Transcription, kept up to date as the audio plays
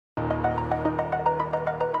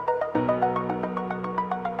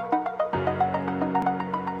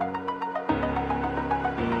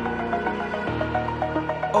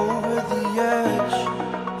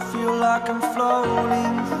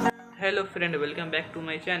Hello friend, welcome back to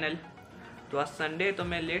my channel. तो आज Sunday तो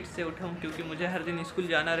मैं लेट से उठा हूँ क्योंकि मुझे हर दिन स्कूल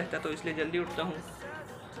जाना रहता है, तो इसलिए जल्दी उठता हूँ।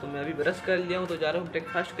 तो मैं अभी ब्रश कर लिया हूँ, तो जा रहा हूँ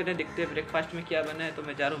ब्रेकफास्ट करने। देखते हैं ब्रेकफास्ट में क्या बना है, तो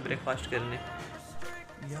मैं जा रहा हूँ ब्रेकफास्ट करने।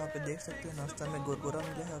 यहाँ पे देख सकते हैं नाश्ता में गुरगुरा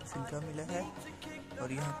मिला है और छिलका मिला है,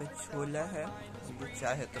 और यहाँ पे छोला है और ये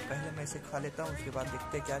चाय है। तो पहले मैं इसे खा लेता हूँ, उसके बाद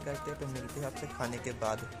देखते हैं क्या करते हैं। तो मिलते हैं आपसे खाने के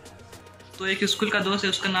बाद। तो एक स्कूल का दोस्त है,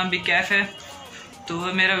 उसका नाम भी कैफ है। तो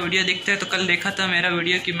वो मेरा वीडियो देखता है। तो कल देखा था मेरा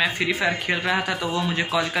वीडियो कि मैं फ्री फायर खेल रहा था, तो वो मुझे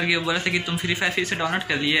कॉल करके बोला था कि तुम फ्री फायर फिर से डाउनलोड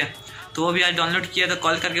कर लिए। तो वो भी आज डाउनलोड किया, तो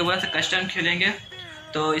कॉल करके बोला था कस्टम खेलेंगे।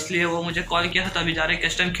 तो इसलिए वो मुझे कॉल किया था। तो अभी जा रहे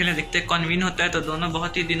कस्टम खेलने, देखते हैं कौन विन होता है। तो दोनों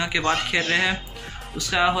बहुत ही दिनों के बाद खेल रहे हैं।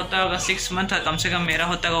 उसका होता होगा 6 मंथ, कम से कम मेरा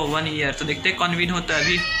होता होगा 1 ईयर। तो देखते हैं कौन विन होता है।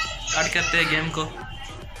 अभी स्टार्ट करते हैं गेम को।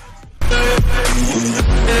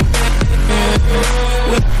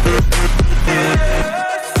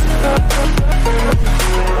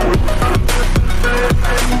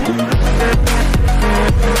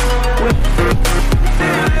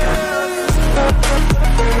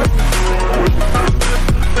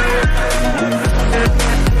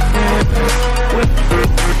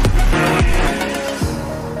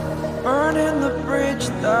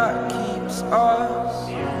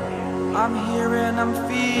 I'm here and I'm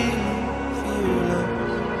feeling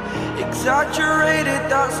exaggerated,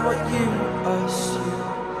 that's what you assume.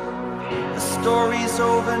 The story's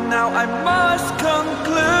over now, I must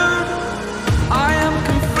conclude. I am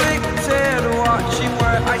conflicted, watching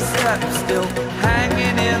where I step still,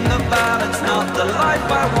 hanging in the balance. Not the life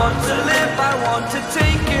I want to live, I want to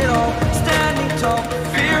take it all. Standing tall,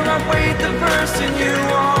 fear I weighed the person you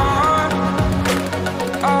are.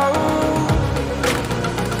 Oh,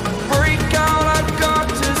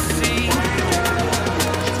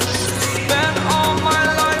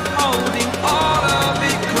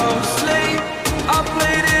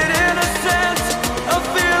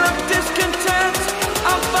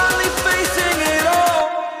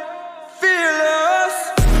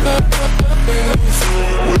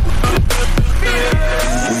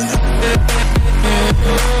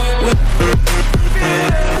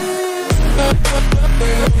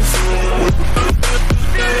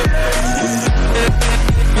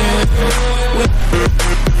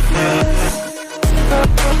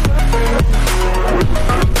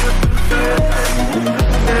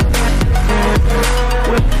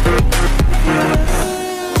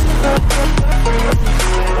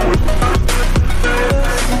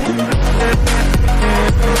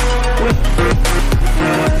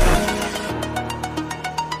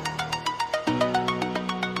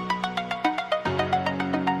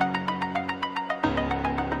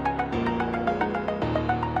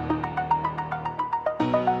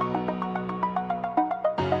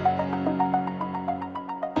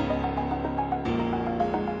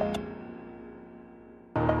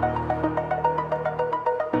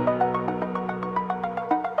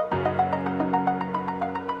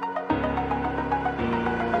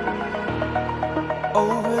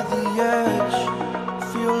 over the edge,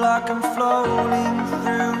 feel like I'm floating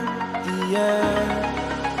through the air.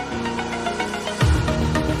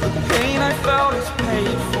 The pain I felt is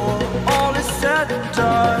paid for, all is said and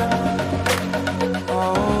done.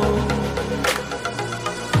 Oh,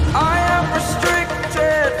 I am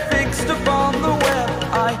restricted, fixed upon the web.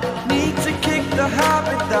 I need to kick the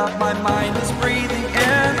habit that my mind is breathing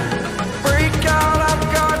in. Break out, I've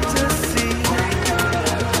got to see.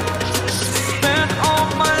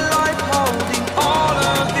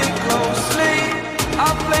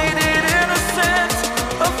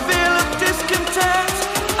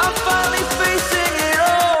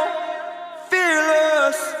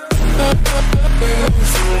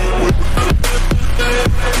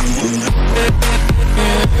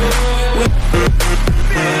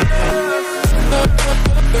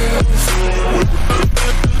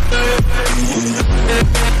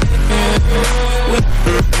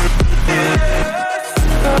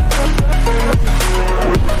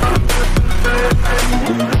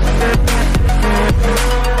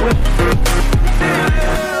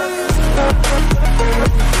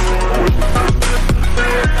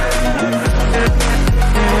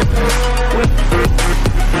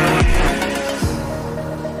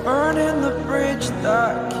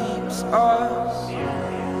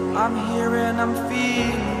 I'm here and I'm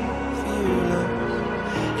feeling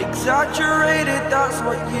exaggerated, that's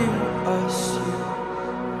what you assume.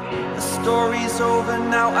 The story's over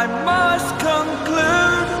now, I must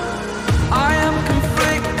conclude. I am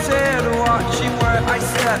conflicted, watching where I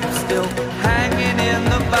step still, hanging in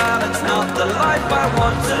the balance. Not the life I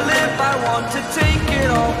want to live, I want to take it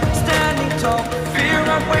all. Standing tall, fear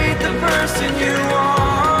I weighed the person you are.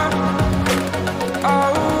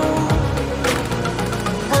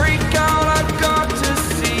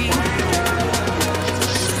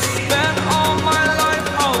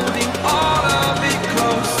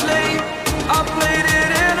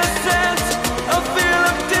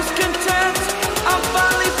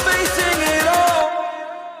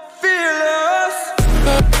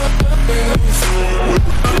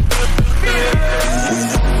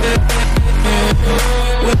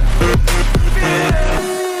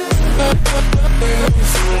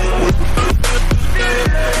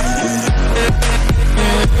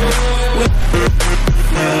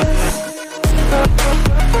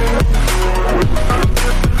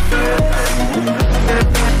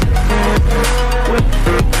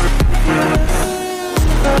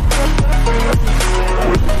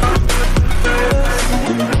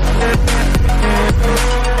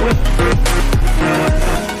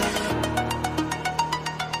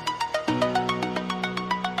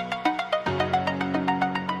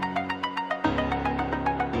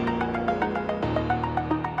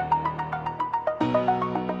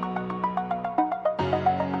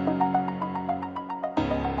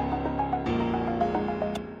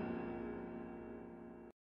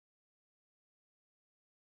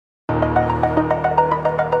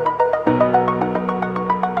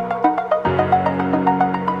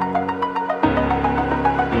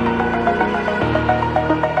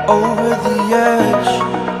 Over the edge,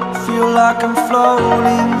 feel like I'm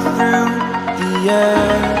floating through the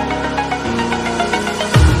air.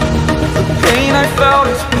 The pain I felt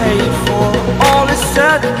is paid for, all is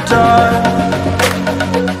said and done.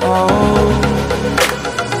 Oh,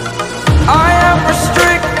 I am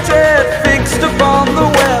restricted, fixed upon the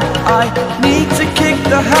web. I need to kick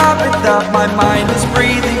the habit that my mind is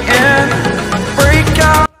breathing in. Break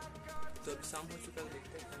out. तो अभी शाम हो चुका है,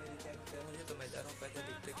 देखते हैं खाने क्या मिलता है मुझे, तो मैं जा रहा हूँ पहले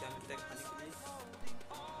देखते हैं क्या मिलता है खाने के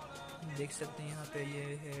लिए। देख सकते हैं यहाँ पे ये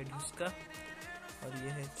है ढुसका और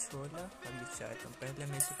ये है छोला और ये चाय। तो पहले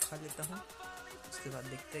मैं इसे खा लेता हूँ, उसके बाद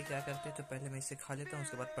देखते हैं क्या करते हैं। तो पहले मैं इसे खा लेता हूँ,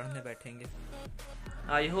 उसके बाद पढ़ने बैठेंगे।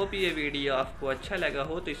 आई होप ये वीडियो आपको अच्छा लगा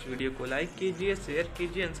हो, तो इस वीडियो को लाइक कीजिए, शेयर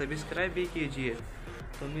कीजिए और सब्सक्राइब भी कीजिए।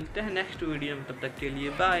 तो मिलते हैं नेक्स्ट वीडियो में, तब तक के लिए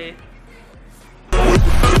बाय।